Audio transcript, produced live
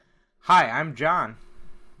Hi, I'm John.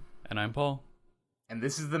 And I'm Paul. And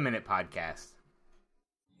this is the Minute Podcast.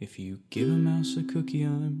 If you give a mouse a cookie,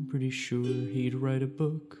 I'm pretty sure he'd write a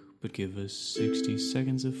book. But give us 60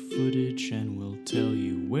 seconds of footage and we'll tell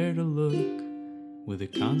you where to look. With a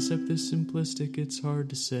concept this simplistic, it's hard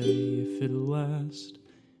to say if it'll last.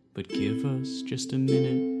 But give us just a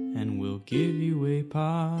minute and we'll give you a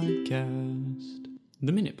podcast.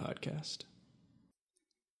 The Minute Podcast.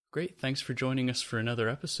 Great, thanks for joining us for another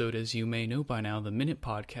episode. As you may know by now, the Minute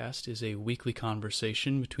Podcast is a weekly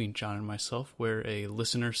conversation between John and myself where a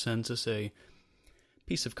listener sends us a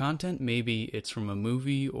piece of content. Maybe it's from a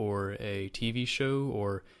movie or a TV show,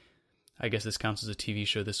 or I guess this counts as a TV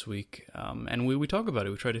show this week. And we talk about it.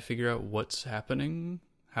 We try to figure out what's happening,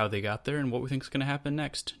 how they got there, and what we think is going to happen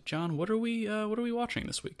next. John, what are we watching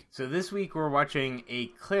this week? So this week we're watching a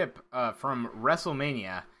clip from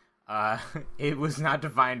Wrestlemania. It was not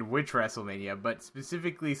defined which WrestleMania, but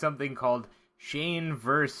specifically something called Shane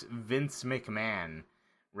vs. Vince McMahon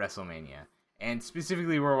WrestleMania. And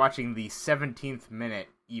specifically we're watching the 17th minute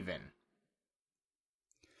even.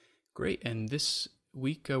 Great, and this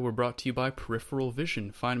week we're brought to you by Peripheral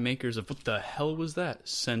Vision, fine makers of what the hell was that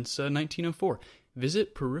since 1904.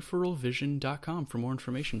 Visit peripheralvision.com for more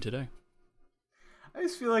information today. I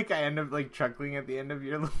just feel like I end up chuckling at the end of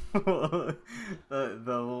your little the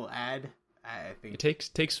little ad. I think it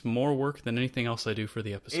takes more work than anything else I do for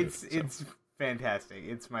the episode. It's fantastic.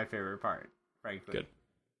 It's my favorite part, frankly. Good.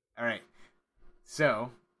 All right.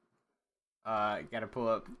 So, gotta pull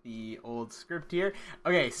up the old script here.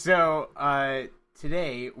 Okay, so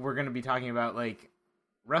today we're gonna be talking about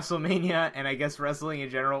WrestleMania and I guess wrestling in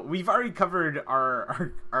general. We've already covered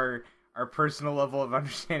our personal level of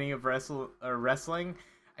understanding of wrestling.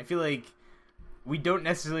 I feel like we don't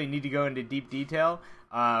necessarily need to go into deep detail.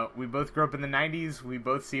 We both grew up in the 90s. We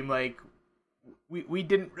both seem like we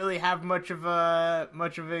didn't really have much of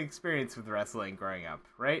an experience with wrestling growing up,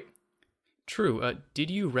 right? True.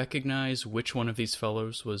 Did you recognize which one of these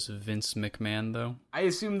fellows was Vince McMahon, though? I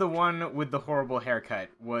assume the one with the horrible haircut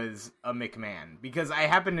was a McMahon, because I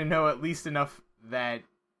happen to know at least enough that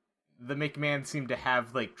the McMahon seem to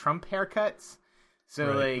have Trump haircuts,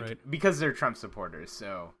 so right. Because they're Trump supporters,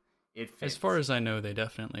 so it fits. As far as I know, they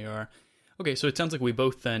definitely are. Okay, so it sounds like we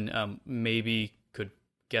both then maybe could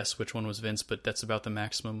guess which one was Vince, but that's about the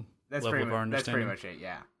maximum level of our understanding. That's pretty much it,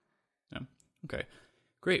 yeah. Okay,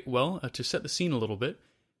 great. Well, to set the scene a little bit,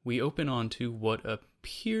 we open onto what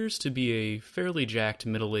appears to be a fairly jacked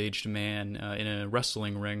middle-aged man in a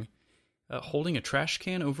wrestling ring, holding a trash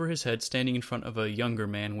can over his head, standing in front of a younger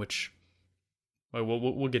man, which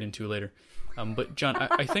we'll get into later. But John,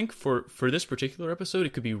 I think for this particular episode,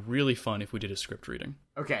 it could be really fun if we did a script reading.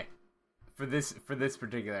 Okay, for this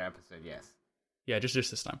particular episode, yes. Yeah, just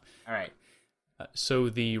this time. All right. So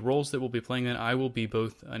the roles that we'll be playing then, I will be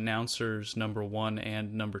both announcers number 1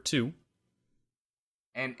 and number 2.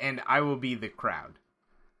 And I will be the crowd.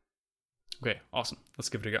 Okay, awesome. Let's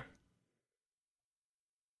give it a go.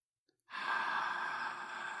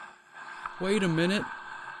 Wait a minute.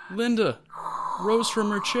 Linda rose from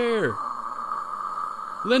her chair.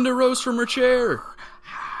 Linda rose from her chair.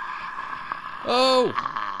 Oh!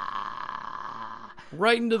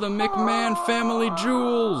 Right into the McMahon family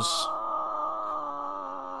jewels.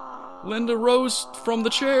 Linda rose from the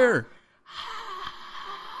chair.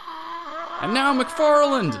 And now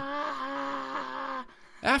McFarland,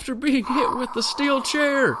 after being hit with the steel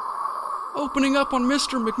chair, opening up on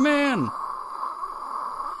Mr. McMahon.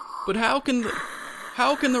 But how can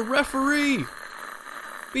the referee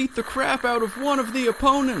beat the crap out of one of the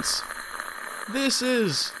opponents? This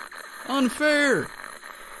is unfair.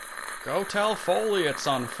 Go tell Foley it's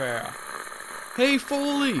unfair. Hey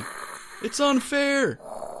Foley, it's unfair.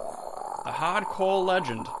 The hardcore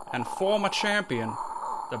legend and former champion,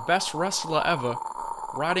 the best wrestler ever,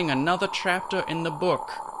 writing another chapter in the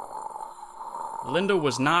book. Linda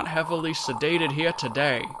was not heavily sedated here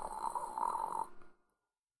today.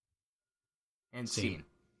 And scene.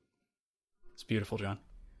 It's beautiful, John.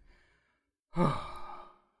 All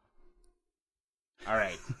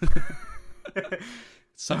right.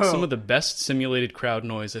 Some of the best simulated crowd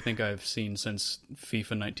noise I think I've seen since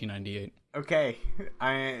FIFA 1998. Okay,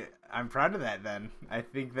 I'm proud of that. Then I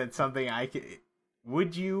think that's something I could.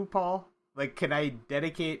 Would you, Paul? Could I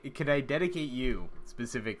dedicate you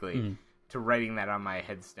specifically to writing that on my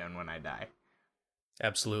headstone when I die?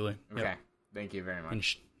 Absolutely. Okay. Yep. Thank you very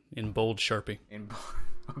much. In bold Sharpie.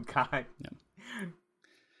 Oh God. Yeah.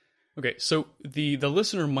 Okay, so the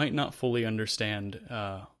listener might not fully understand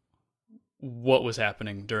what was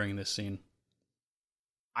happening during this scene.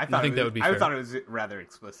 I thought it was rather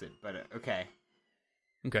explicit, but okay.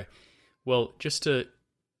 Okay. Well, just to...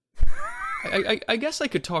 I guess I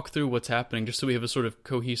could talk through what's happening just so we have a sort of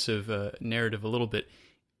cohesive narrative a little bit.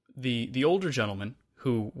 The older gentleman,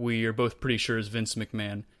 who we are both pretty sure is Vince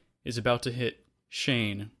McMahon, is about to hit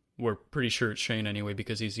Shane. We're pretty sure it's Shane anyway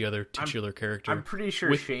because he's the other titular character. I'm pretty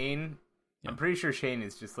sure Shane... Yeah. I'm pretty sure Shane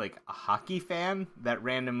is just like a hockey fan that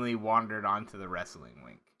randomly wandered onto the wrestling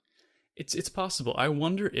rink. It's possible. I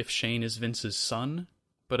wonder if Shane is Vince's son,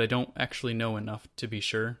 but I don't actually know enough to be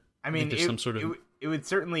sure. I mean, it would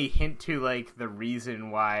certainly hint to like the reason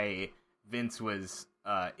why Vince was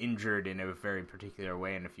injured in a very particular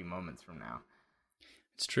way in a few moments from now.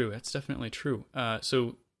 It's true. That's definitely true.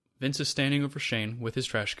 So Vince is standing over Shane with his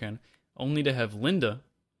trash can, only to have Linda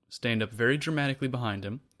stand up very dramatically behind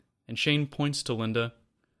him. And Shane points to Linda,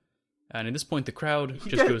 and at this point the crowd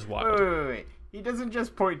goes wild. Wait. He doesn't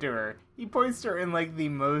just point to her. He points to her in, like, the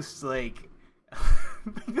most, like,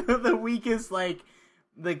 the weakest, like,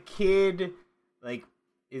 the kid, like,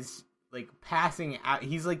 is, like, passing out.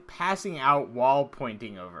 He's, like, passing out while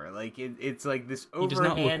pointing over. Like, it's, like, this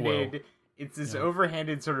overhanded... It's this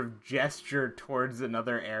overhanded sort of gesture towards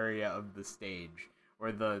another area of the stage.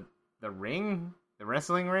 Or the ring? The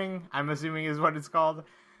wrestling ring, I'm assuming is what it's called.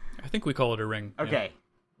 I think we call it a ring. Okay, yeah.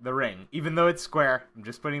 The ring. Even though it's square, I'm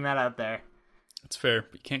just putting that out there. It's fair.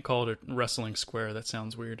 You can't call it a wrestling square. That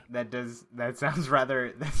sounds weird. That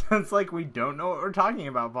sounds like we don't know what we're talking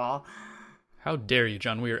about, Paul. How dare you,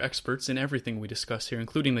 John? We are experts in everything we discuss here,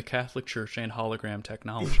 including the Catholic Church and hologram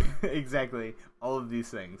technology. Exactly. All of these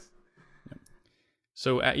things.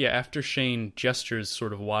 So, after Shane gestures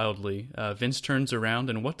sort of wildly, Vince turns around,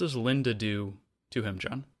 and what does Linda do to him,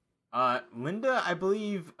 John? Linda, I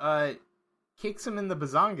believe, kicks him in the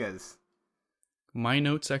bazongas. My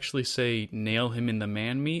notes actually say nail him in the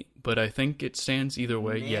man meat, but I think it stands either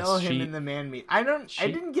way. Nail him in the man meat. I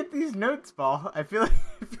didn't get these notes, Paul. I feel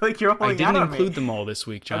like you're holding out on me. I didn't include them all this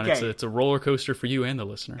week, John. Okay. It's a roller coaster for you and the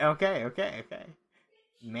listener. Okay.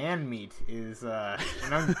 Man meat is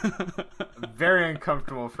very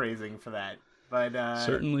uncomfortable phrasing for that. But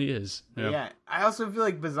certainly is. Yeah. I also feel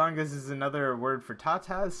like bazongas is another word for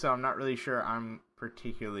tatas, so I'm not really sure I'm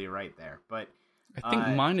particularly right there. But I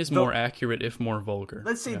think mine is more accurate, if more vulgar.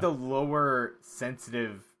 Let's say the lower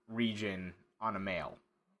sensitive region on a male.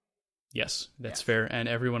 Yes, that's fair, and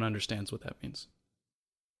everyone understands what that means.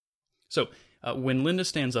 So, when Linda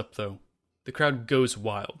stands up, though, the crowd goes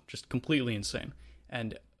wild, just completely insane.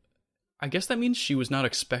 And I guess that means she was not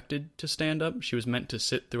expected to stand up. She was meant to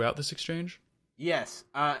sit throughout this exchange. Yes,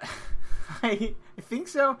 I think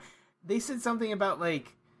so. They said something about,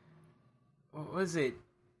 like, what was it?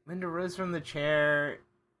 Linda rose from the chair.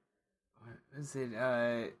 What was it?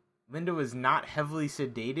 Linda was not heavily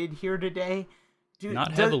sedated here today.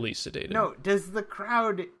 Heavily sedated. No, does the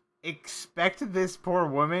crowd expect this poor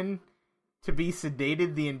woman to be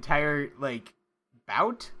sedated the entire, like,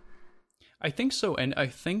 bout? I think so, and I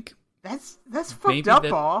think... That's fucked up,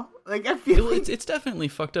 Paul. Like, I feel like... It's definitely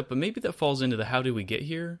fucked up, but maybe that falls into the how did we get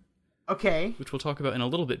here? Okay. Which we'll talk about in a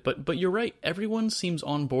little bit, but you're right. Everyone seems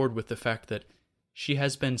on board with the fact that she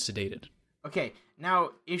has been sedated. Okay, now,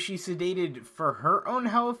 is she sedated for her own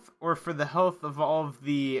health, or for the health of all of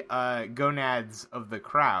the gonads of the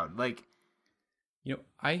crowd? Like... You know,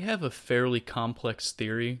 I have a fairly complex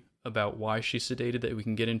theory about why she's sedated that we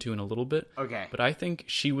can get into in a little bit. Okay. But I think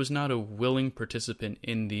she was not a willing participant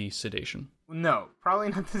in the sedation. No, probably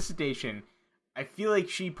not the sedation. I feel like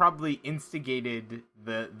she probably instigated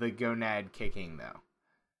the gonad kicking, though.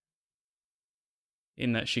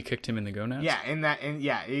 In that she kicked him in the gonads? Yeah, in that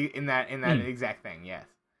exact thing, yes.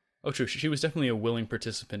 Oh, true. She was definitely a willing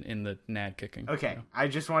participant in the nad kicking. Okay, you know? I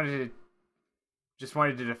just wanted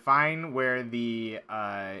to define where the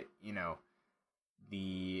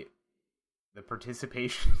the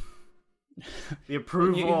participation, the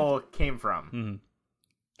approval came from. Mm-hmm.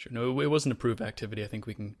 Sure. No, it wasn't approved activity. I think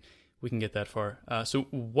we can get that far. So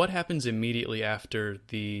what happens immediately after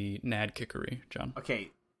the nad kickery, John?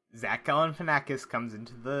 Okay, Zach Galifianakis comes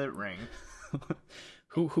into the ring.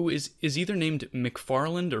 Who is either named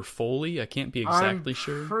McFarland or Foley? I can't be exactly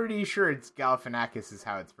sure. I'm pretty sure it's Galifianakis is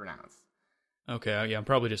how it's pronounced. Okay, yeah, I'm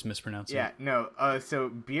probably just mispronouncing it. Yeah, no, so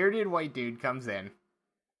bearded white dude comes in,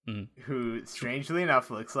 who, strangely enough,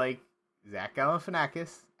 looks like Zach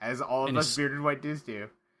Galifianakis, as all of us bearded white dudes do.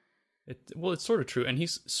 It's sort of true, and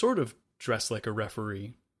he's sort of dressed like a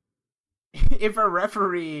referee. If a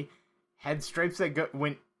referee had stripes that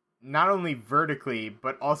went not only vertically,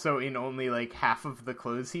 but also in only, like, half of the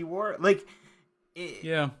clothes he wore, like...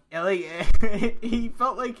 Yeah. Like, he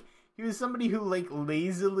felt like he was somebody who, like,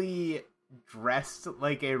 lazily dressed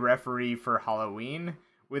like a referee for Halloween,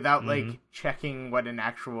 without like checking what an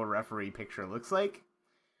actual referee picture looks like.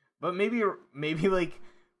 But maybe like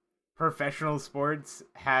professional sports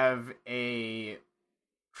have a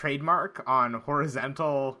trademark on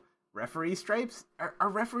horizontal referee stripes. Are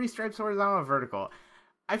referee stripes horizontal or vertical?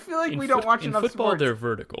 I feel like we don't watch enough football, sports. they're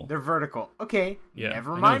vertical. They're vertical. Okay, Yeah,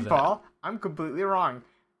 never I mind, know that. Paul. I'm completely wrong.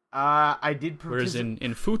 I did. Whereas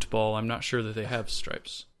in football, I'm not sure that they have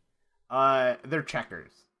stripes. They're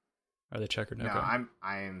checkers. Are they checkered? No, Okay.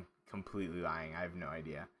 I'm completely lying. I have no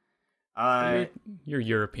idea. You're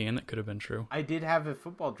European. That could have been true. I did have a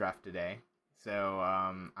football draft today, so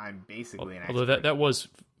I'm basically an expert. Although that was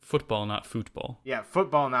football, not football. Yeah,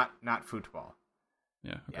 football, not football.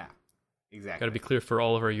 Yeah. Okay. Yeah, exactly. Got to be clear for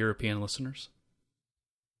all of our European listeners.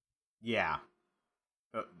 Yeah,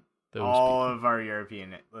 Those all people. of our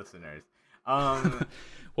European listeners. Well,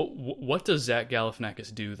 what does Zach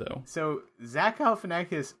Galifianakis do though? So Zach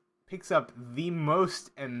Galifianakis picks up the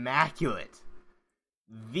most immaculate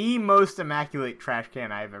trash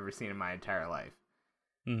can I've ever seen in my entire life.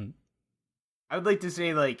 Mm. I would like to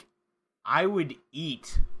say, like, I would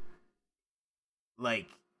eat like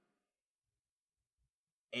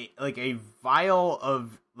a vial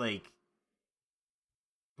of like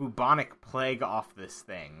bubonic plague off this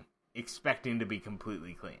thing, expecting to be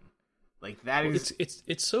completely clean. Like that is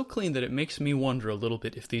it's so clean that it makes me wonder a little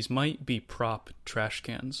bit if these might be prop trash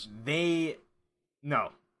cans.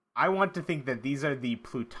 No. I want to think that these are the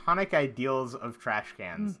plutonic ideals of trash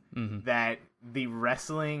cans. That the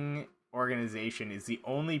wrestling organization is the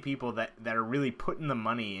only people that are really putting the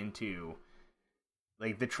money into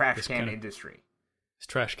like the trash can industry. It's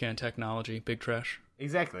trash can technology, big trash.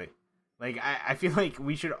 Exactly. Like I feel like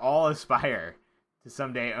we should all aspire to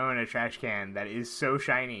someday own a trash can that is so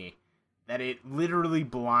shiny that it literally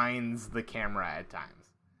blinds the camera at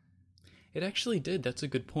times. It actually did. That's a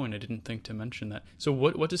good point. I didn't think to mention that. So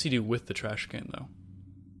what does he do with the trash can, though?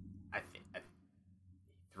 I think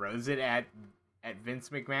throws it at Vince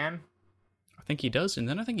McMahon. I think he does, and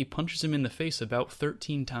then I think he punches him in the face about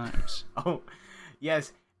 13 times. Oh,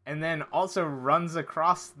 yes. And then also runs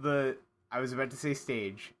across the... I was about to say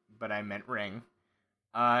stage, but I meant ring.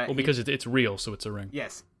 Because it's real, so it's a ring.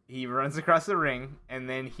 Yes. He runs across the ring, and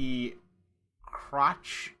then he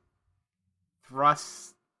crotch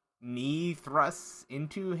knee thrusts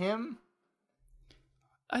into him.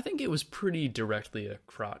 I think it was pretty directly a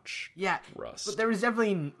crotch thrust. But there was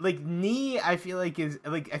definitely, like, knee, I feel like is,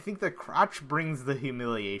 like, I think the crotch brings the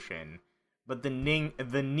humiliation, but the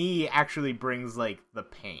knee actually brings, like, the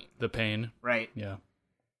pain. The pain. Right? Yeah.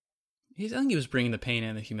 I think he was bringing the pain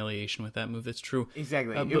and the humiliation with that move. That's true.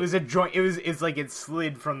 Exactly. It was a joint. It's like it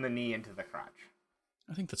slid from the knee into the crotch.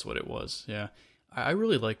 I think that's what it was. Yeah. I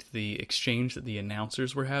really liked the exchange that the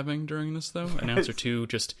announcers were having during this, though. Announcer 2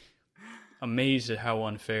 just amazed at how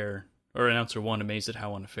unfair, or Announcer 1 amazed at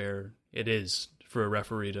how unfair it is for a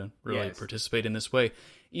referee to really participate in this way.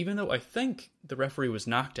 Even though I think the referee was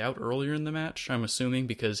knocked out earlier in the match, I'm assuming,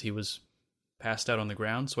 because he was passed out on the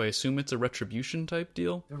ground, so I assume it's a retribution type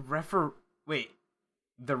deal. The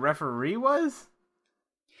referee was?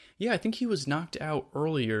 Yeah, I think he was knocked out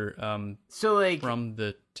earlier so like from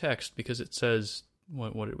the text, because it says,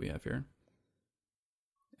 what did we have here?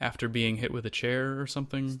 After being hit with a chair or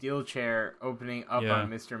something? Steel chair opening up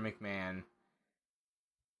on Mr. McMahon.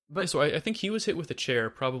 But so I think he was hit with a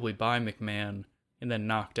chair, probably by McMahon, and then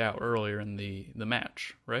knocked out earlier in the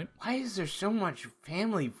match, right? Why is there so much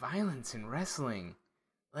family violence in wrestling?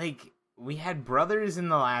 Like, we had brothers in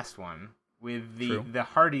the last one with the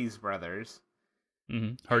Hardys brothers.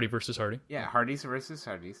 Mm-hmm. Hardy versus Hardy. Yeah, Hardys versus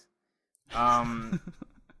Hardys. And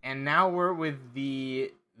now we're with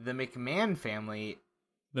the McMahon family.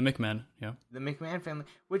 The McMahon, yeah. The McMahon family,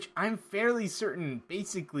 which I'm fairly certain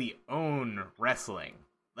basically own wrestling.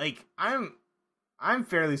 Like, I'm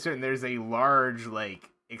fairly certain there's a large, like,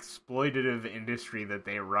 exploitative industry that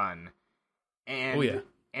they run. And,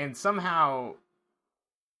 and somehow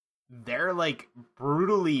they're, like,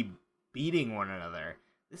 brutally beating one another.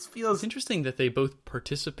 This feels... It's interesting that they both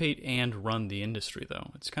participate and run the industry,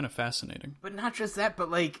 though. It's kind of fascinating. But not just that, but,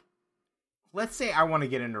 like, let's say I want to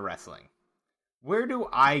get into wrestling. Where do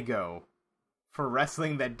I go for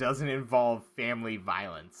wrestling that doesn't involve family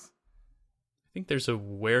violence? I think there's a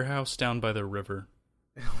warehouse down by the river.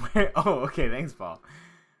 Okay, thanks, Paul.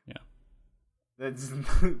 Yeah. That's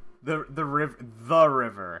the river. The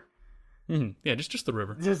river. Mm-hmm. Yeah, just the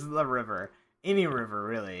river. Just the river. Any river,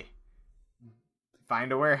 really.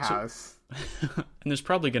 Find a warehouse. And there's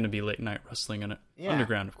probably going to be late night wrestling in it. Yeah.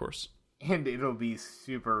 Underground, of course. And it'll be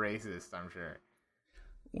super racist, I'm sure.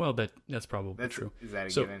 Well, that's probably true. Is that a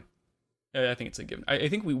given? I think it's a given. I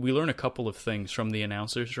think we learn a couple of things from the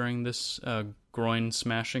announcers during this groin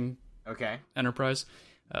smashing enterprise.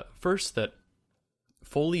 First, that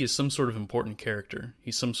Foley is some sort of important character.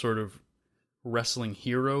 He's some sort of wrestling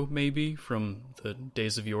hero, maybe, from the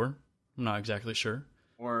days of yore. I'm not exactly sure.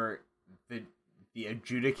 Or the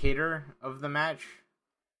adjudicator of the match.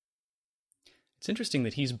 It's interesting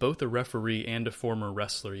that he's both a referee and a former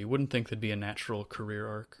wrestler. You wouldn't think that'd be a natural career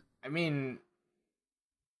arc. I mean,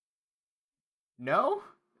 no?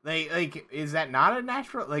 Like, is that not a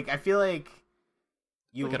natural... Like, I feel like...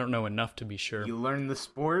 I don't know enough to be sure. You learn the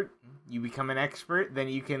sport, you become an expert, then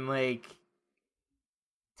you can, like,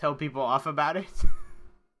 tell people off about it.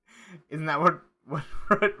 Isn't that what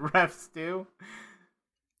refs do?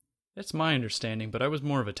 That's my understanding, but I was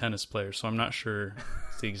more of a tennis player, so I'm not sure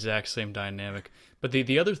it's the exact same dynamic. But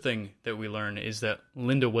the other thing that we learn is that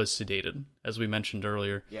Linda was sedated, as we mentioned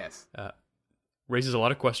earlier. Yes. Raises a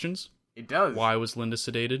lot of questions. It does. Why was Linda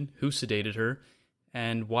sedated? Who sedated her?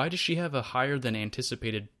 And why does she have a higher than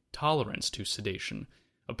anticipated tolerance to sedation?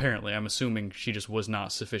 Apparently, I'm assuming she just was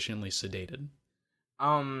not sufficiently sedated.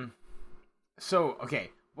 So,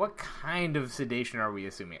 okay, what kind of sedation are we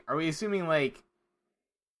assuming? Are we assuming, like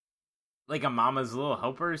a Mama's Little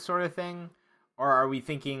Helper sort of thing? Or are we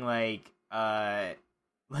thinking, like a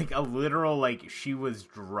literal, like, she was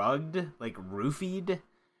drugged? Like, roofied?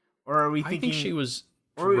 Or are we thinking... I think she was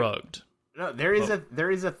drugged. No, there is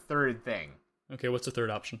a third thing. Okay, what's the third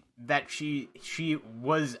option? That she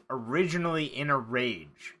was originally in a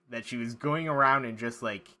rage. That she was going around and just,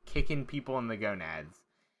 like, kicking people in the gonads.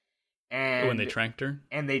 And when they tranked her?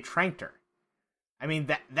 And they tranked her. I mean,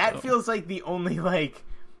 that feels like the only, like...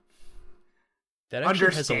 That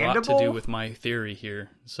actually has a lot to do with my theory here,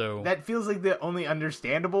 so... That feels like the only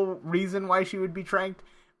understandable reason why she would be tranked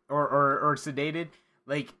or sedated.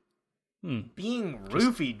 Like, being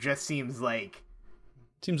roofied just seems like...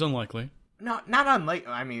 Seems unlikely. No, not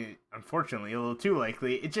unlikely. I mean, unfortunately, a little too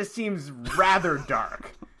likely. It just seems rather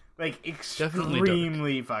dark. Like,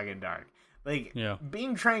 extremely fucking dark. Like,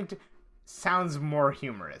 being tranked sounds more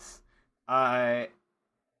humorous.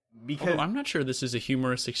 Because I'm not sure this is a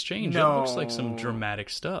humorous exchange. No, it looks like some dramatic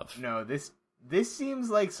stuff. No, this seems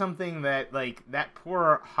like something that, like, that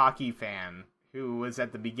poor hockey fan who was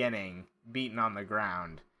at the beginning beaten on the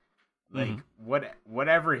ground. Like,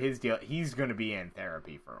 whatever his deal, he's going to be in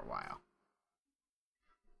therapy for a while.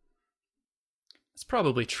 It's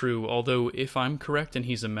probably true, although if I'm correct and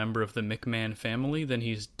he's a member of the McMahon family, then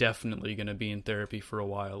he's definitely going to be in therapy for a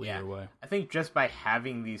while either way. I think just by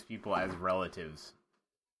having these people as relatives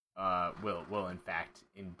will in fact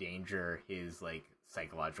endanger his, like,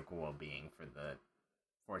 psychological well-being for the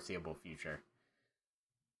foreseeable future.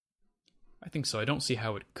 I think so. I don't see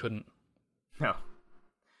how it couldn't. No.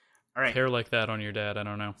 All right. Hair like that on your dad, I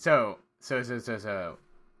don't know. So.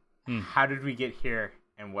 How did we get here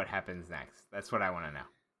and what happens next? That's what I want to know.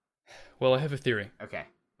 Well, I have a theory. Okay.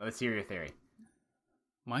 Let's hear your theory.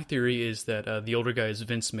 My theory is that the older guy is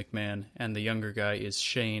Vince McMahon and the younger guy is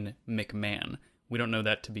Shane McMahon. We don't know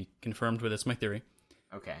that to be confirmed, but that's my theory.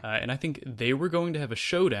 Okay. And I think they were going to have a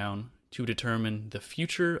showdown to determine the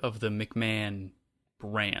future of the McMahon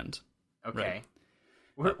brand. Okay. Right?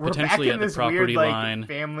 We're potentially back in at this the property weird, line. Like,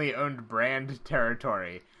 family-owned brand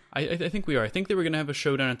territory. I think we are. I think they were going to have a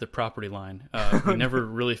showdown at the property line. We never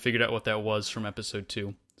really figured out what that was from episode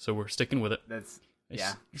 2, so we're sticking with it. It's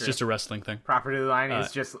just a wrestling thing. Property line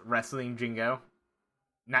is just wrestling jingo.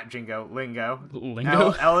 Not jingo, lingo.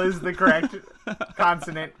 Lingo? L is the correct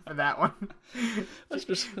consonant for that one. That's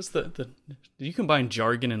the did you combine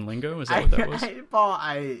jargon and lingo? Is that what that was? Paul,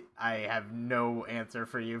 I have no answer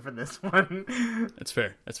for you for this one. That's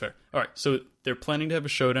fair. All right, so they're planning to have a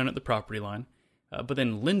showdown at the property line, but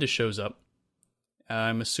then Linda shows up.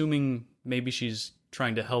 I'm assuming maybe she's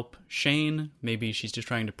trying to help Shane. Maybe she's just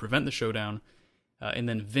trying to prevent the showdown. And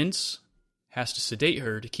then Vince has to sedate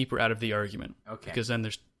her to keep her out of the argument. Okay. Because then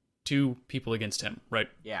there's 2 people against him, right?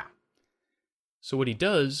 Yeah. So what he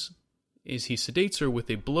does is he sedates her with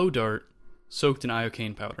a blow dart soaked in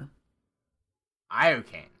iocane powder.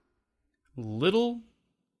 Iocane? Little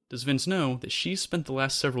does Vince know that she's spent the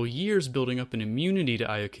last several years building up an immunity to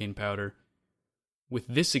iocane powder with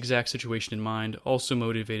this exact situation in mind, also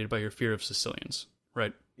motivated by her fear of Sicilians,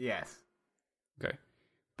 right? Yes. Okay.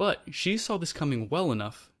 But she saw this coming well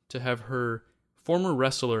enough to have her former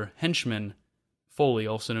wrestler henchman, Foley,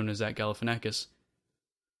 also known as Zach Galifianakis,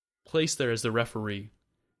 placed there as the referee.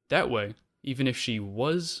 That way, even if she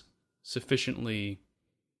was sufficiently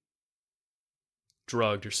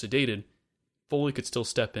drugged or sedated, Foley could still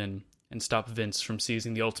step in and stop Vince from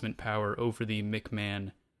seizing the ultimate power over the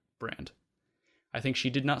McMahon brand. I think she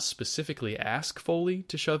did not specifically ask Foley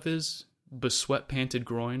to shove his besweat-panted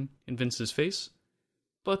groin in Vince's face,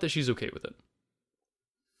 but that she's okay with it.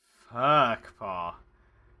 Fuck, Paul.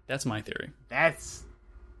 That's my theory.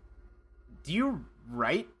 Do you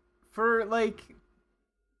write for, like,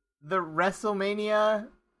 the WrestleMania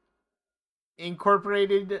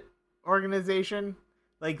Incorporated organization?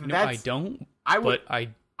 Like, no, I don't. I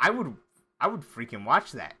would freaking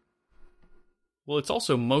watch that. Well, it's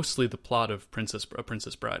also mostly the plot of Princess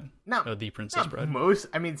Bride. No, The Princess Bride.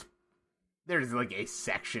 There's like a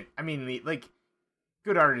section. Like,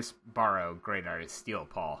 good artists borrow, great artists steal,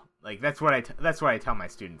 Paul. Like, that's what I tell my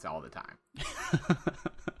students all the time.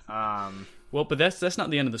 Well, but that's not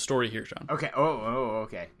the end of the story here, John. Okay.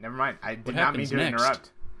 Okay. Never mind. I did not mean to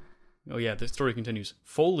interrupt. Oh yeah, the story continues.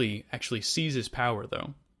 Foley actually seizes power,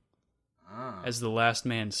 though. As the last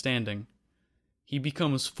man standing. He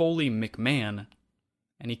becomes Foley McMahon,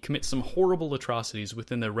 and he commits some horrible atrocities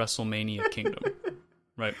within the WrestleMania kingdom.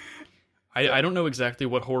 Right. I don't know exactly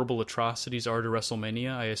what horrible atrocities are to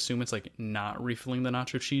WrestleMania. I assume it's like not refilling the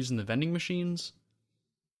nacho cheese in the vending machines.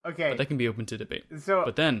 Okay. But that can be open to debate. So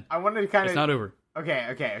but then, I wanted to kind of... It's not over.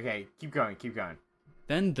 Okay. Keep going.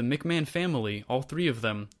 Then the McMahon family, all three of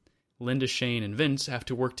them, Linda, Shane, and Vince, have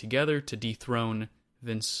to work together to dethrone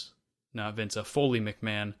Foley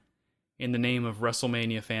McMahon, in the name of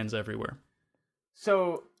WrestleMania fans everywhere.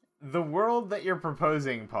 So, the world that you're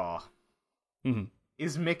proposing, Paul,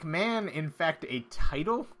 is McMahon in fact a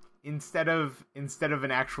title instead of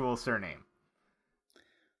an actual surname?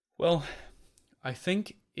 Well, I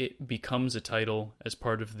think it becomes a title as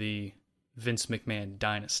part of the Vince McMahon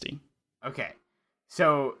dynasty. Okay.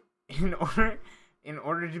 So, in order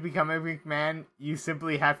to become a McMahon, you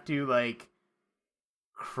simply have to, like,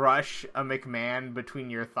 crush a McMahon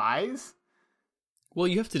between your thighs? Well,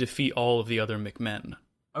 you have to defeat all of the other McMahon.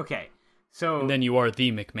 Okay, so... And then you are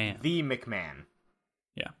the McMahon. The McMahon.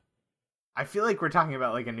 Yeah. I feel like we're talking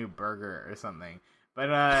about, like, a new burger or something.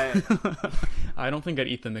 But, I don't think I'd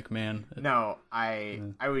eat the McMahon. No, I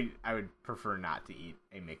would prefer not to eat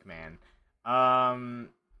a McMahon.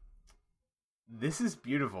 This is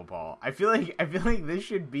beautiful, Paul. I feel like this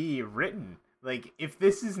should be written. Like, if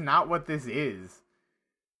this is not what this is,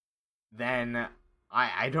 then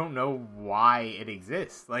I don't know why it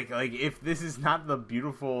exists. Like if this is not the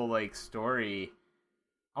beautiful, like, story,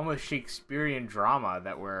 almost Shakespearean drama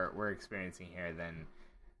that we're experiencing here, then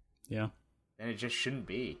it just shouldn't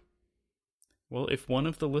be. Well, if one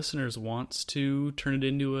of the listeners wants to turn it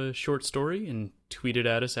into a short story and tweet it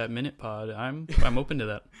at us at MinutePod, I'm open to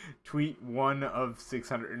that. Tweet one of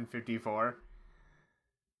 654.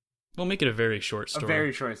 We'll make it a very short story. A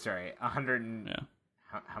very short story. 100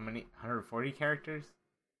 How many? 140 characters?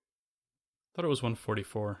 I thought it was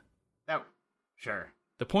 144. Sure.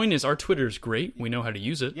 The point is, our Twitter is great. We know how to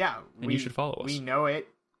use it. Yeah. And you should follow us. We know it.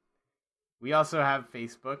 We also have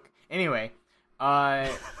Facebook. Anyway,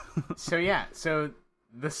 so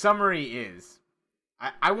the summary is,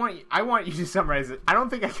 I want you to summarize it. I don't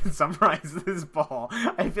think I can summarize this, Paul.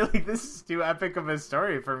 I feel like this is too epic of a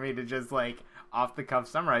story for me to just, like, off the cuff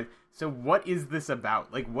summarize. So what is this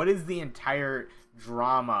about? Like, what is the entire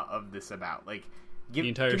drama of this about? Like, give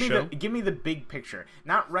me the big picture,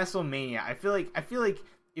 not WrestleMania. I feel like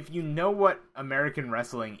if you know what American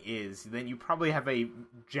wrestling is, then you probably have a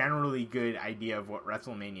generally good idea of what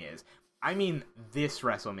WrestleMania is. I mean, this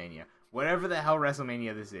WrestleMania, whatever the hell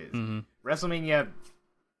WrestleMania this is, WrestleMania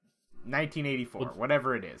 1984,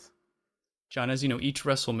 whatever it is. John, as you know, each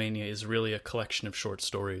WrestleMania is really a collection of short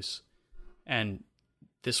stories, and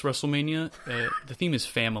this WrestleMania, the theme is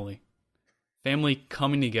family. Family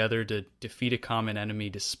coming together to defeat a common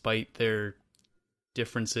enemy despite their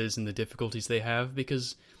differences and the difficulties they have,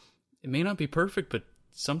 because it may not be perfect, but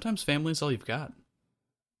sometimes family is all you've got.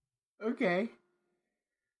 Okay.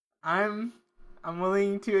 I'm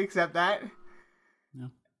willing to accept that. Yeah.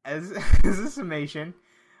 As a summation.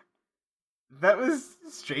 That was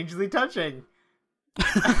strangely touching.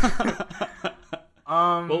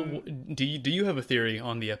 Well, do you have a theory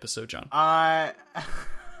on the episode, John?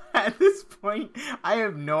 At this point, I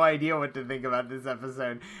have no idea what to think about this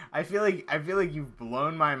episode. I feel like you've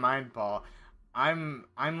blown my mind, Paul. I'm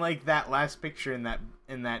like that last picture in that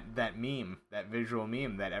meme, that visual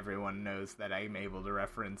meme that everyone knows that I'm able to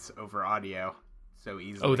reference over audio so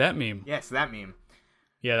easily. Oh, that meme. Yes, that meme.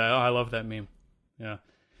 Yeah, I love that meme. Yeah.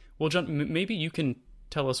 Well, John, maybe you can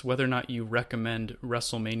tell us whether or not you recommend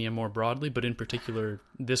WrestleMania more broadly, but in particular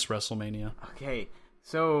this WrestleMania. Okay,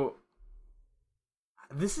 so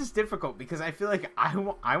this is difficult because I feel like I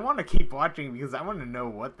want to keep watching because I want to know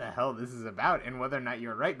what the hell this is about and whether or not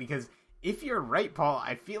you're right, because if you're right, Paul,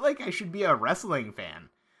 I feel like I should be a wrestling fan.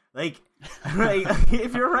 Like,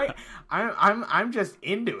 if you're right, I'm just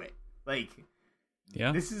into it. Like,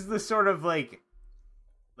 yeah, this is the sort of like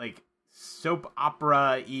soap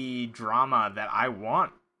opera-y drama that I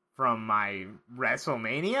want from my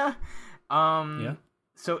Wrestlemania. Yeah.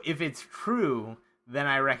 So if it's true, then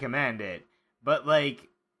I recommend it. But like,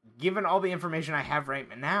 given all the information I have right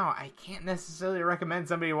now, I can't necessarily recommend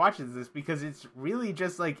somebody watches this because it's really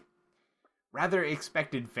just like rather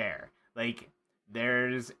expected fare. Like,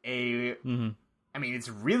 there's a I mean, it's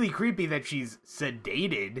really creepy that she's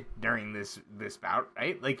sedated during this bout,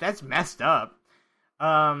 right? Like, that's messed up.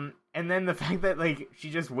 And then the fact that like she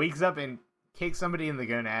just wakes up and kicks somebody in the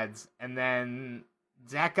gonads, and then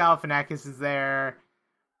Zach Galifianakis is there,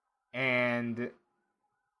 and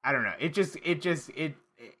I don't know. It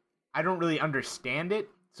I don't really understand it,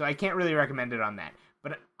 so I can't really recommend it on that.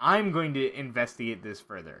 But I'm going to investigate this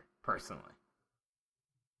further, personally.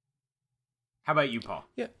 How about you, Paul?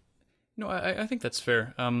 Yeah. No, I think that's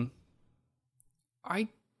fair. I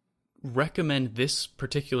recommend this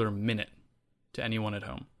particular minute to anyone at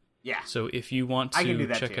home. Yeah. So if you want to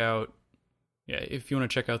check out, if you want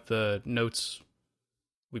to check out the notes,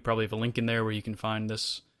 we probably have a link in there where you can find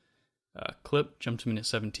this clip. Jump to minute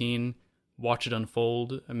 17, watch it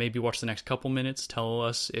unfold, and maybe watch the next couple minutes. Tell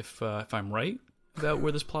us if I'm right about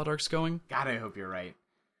where this plot arc's going. God, I hope you're right.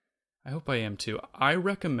 I hope I am too. I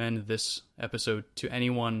recommend this episode to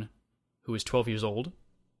anyone who is 12 years old,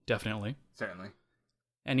 definitely. Certainly.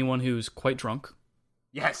 Anyone who's quite drunk.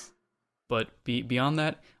 Yes. But beyond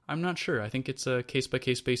that, I'm not sure. I think it's a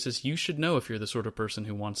case-by-case basis. You should know if you're the sort of person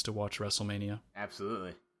who wants to watch WrestleMania.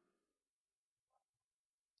 Absolutely.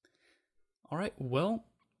 All right, well,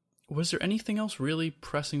 was there anything else really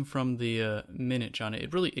pressing from the minute, John?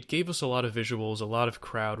 It gave us a lot of visuals, a lot of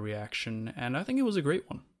crowd reaction, and I think it was a great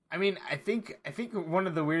one. I mean, I think one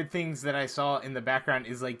of the weird things that I saw in the background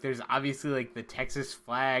is like there's obviously like the Texas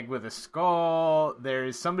flag with a skull.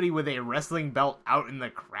 There's somebody with a wrestling belt out in the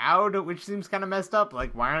crowd, which seems kind of messed up.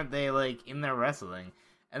 Like, why aren't they like in there wrestling?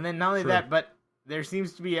 And then not only that, but there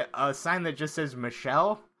seems to be a sign that just says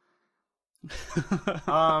Michelle.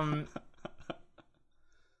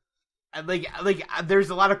 Like there's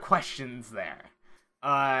a lot of questions there.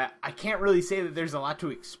 I can't really say that there's a lot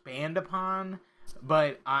to expand upon.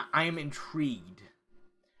 But I am intrigued.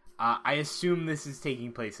 I assume this is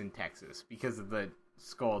taking place in Texas because of the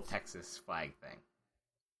skull Texas flag thing.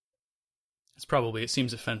 It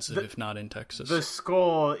seems offensive if not in Texas. The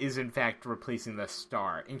skull is in fact replacing the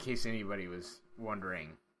star, in case anybody was wondering.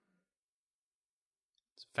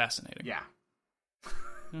 It's fascinating. Yeah.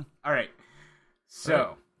 All right. So. All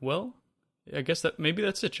right. Well, I guess maybe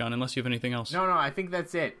that's it, John, unless you have anything else. No, I think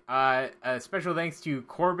that's it. A special thanks to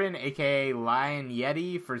Corbin, a.k.a. Lion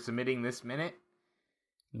Yeti, for submitting this minute.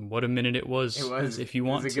 What a minute it was. It was. If you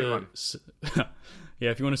want a good one.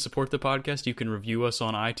 If you want to support the podcast, you can review us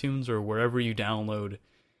on iTunes or wherever you download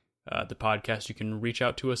the podcast. You can reach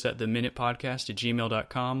out to us at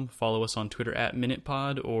theminutepodcast@gmail.com. Follow us on Twitter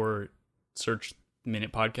 @minutepod, or search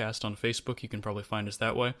Minute Podcast on Facebook. You can probably find us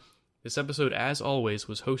that way. This episode, as always,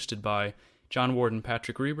 was hosted by John Ward and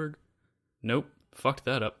Patrick Reberg. Nope, fucked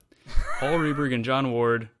that up. Paul Reberg and John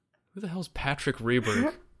Ward. Who the hell's Patrick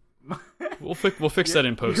Reberg? We'll fix that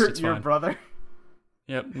in post. It's fine. Your brother?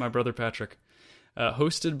 Yep, my brother Patrick.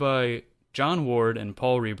 Hosted by John Ward and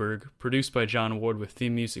Paul Reberg. Produced by John Ward with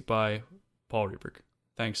theme music by Paul Reberg.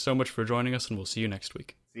 Thanks so much for joining us, and we'll see you next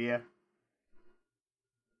week. See ya.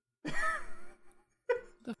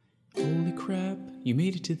 Holy crap, you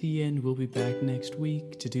made it to the end. We'll be back next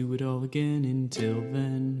week to do it all again. Until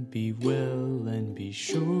then, be well and be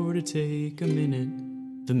sure to take a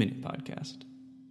minute. The Minute Podcast.